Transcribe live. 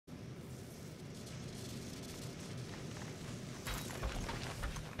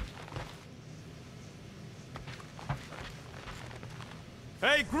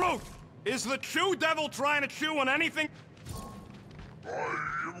Hey, Groot! Is the Chew Devil trying to chew on anything?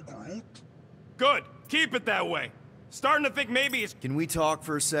 I am Groot. Good. Keep it that way. Starting to think maybe it's... Can we talk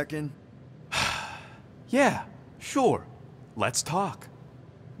for a second? Yeah, sure. Let's talk.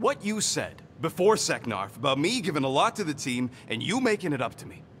 What you said before Seknarf about me giving a lot to the team and you making it up to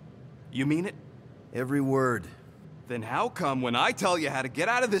me. You mean it? Every word. Then how come when I tell you how to get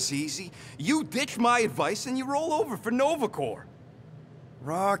out of this easy, you ditch my advice and you roll over for Nova Corps?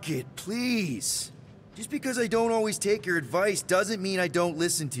 Rocket, please. Just because I don't always take your advice doesn't mean I don't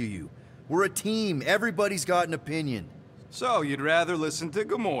listen to you. We're a team. Everybody's got an opinion. So you'd rather listen to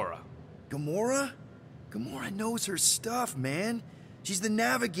Gamora? Gamora? Gamora knows her stuff, man. She's the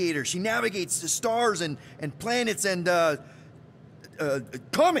navigator. She navigates the stars and planets and,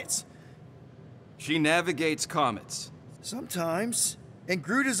 comets. She navigates comets. Sometimes. And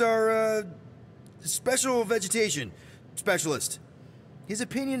Groot is our, special vegetation specialist. His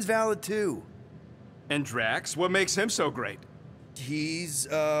opinion's valid, too. And Drax, what makes him so great? He's,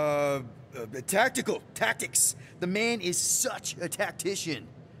 tactics. The man is such a tactician.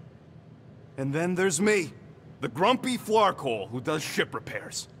 And then there's me, the grumpy Flarkhole who does ship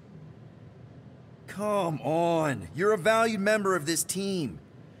repairs. Come on. You're a valued member of this team.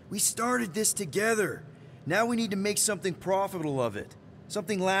 We started this together. Now we need to make something profitable of it.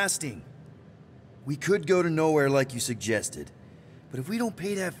 Something lasting. We could go to nowhere like you suggested. But if we don't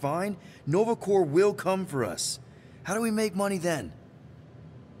pay that fine, Nova Corps will come for us. How do we make money then?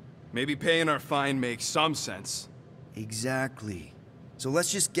 Maybe paying our fine makes some sense. Exactly. So let's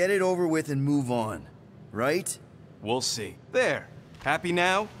just get it over with and move on. Right? We'll see. There. Happy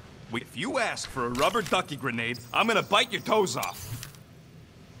now? If you ask for a rubber ducky grenade, I'm gonna bite your toes off.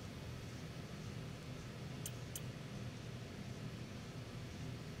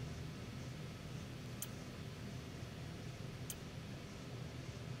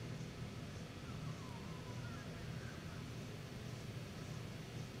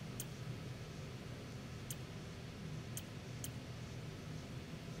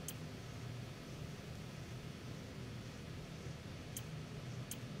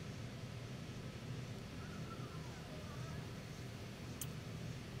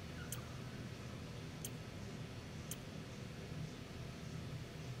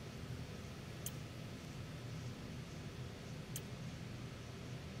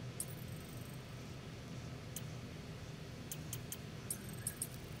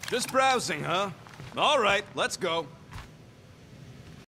 Just browsing, huh? All right, let's go.